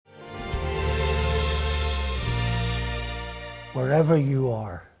Wherever you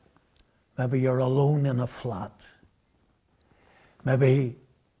are, maybe you're alone in a flat, maybe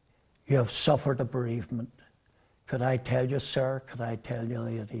you have suffered a bereavement. Could I tell you, sir, could I tell you,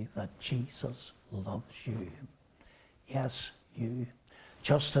 lady, that Jesus loves you? Yes, you.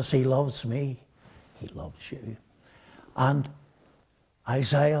 Just as he loves me, he loves you. And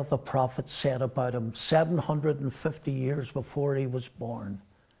Isaiah the prophet said about him 750 years before he was born,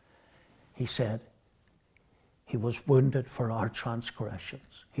 he said, he was wounded for our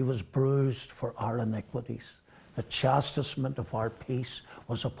transgressions. He was bruised for our iniquities. The chastisement of our peace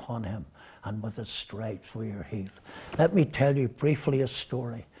was upon him, and with his stripes we are healed. Let me tell you briefly a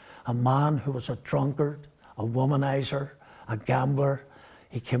story. A man who was a drunkard, a womanizer, a gambler,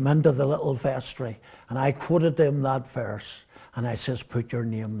 he came into the little vestry, and I quoted him that verse, and I says, put your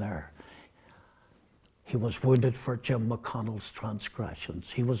name there. He was wounded for Jim McConnell's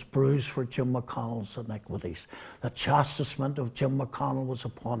transgressions. He was bruised for Jim McConnell's iniquities. The chastisement of Jim McConnell was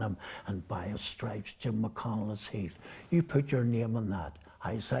upon him, and by his stripes Jim McConnell is healed. You put your name in that.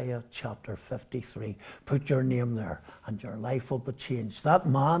 Isaiah chapter 53. Put your name there, and your life will be changed. That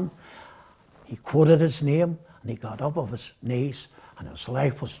man, he quoted his name, and he got up off his knees, and his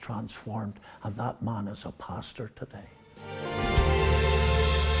life was transformed, and that man is a pastor today.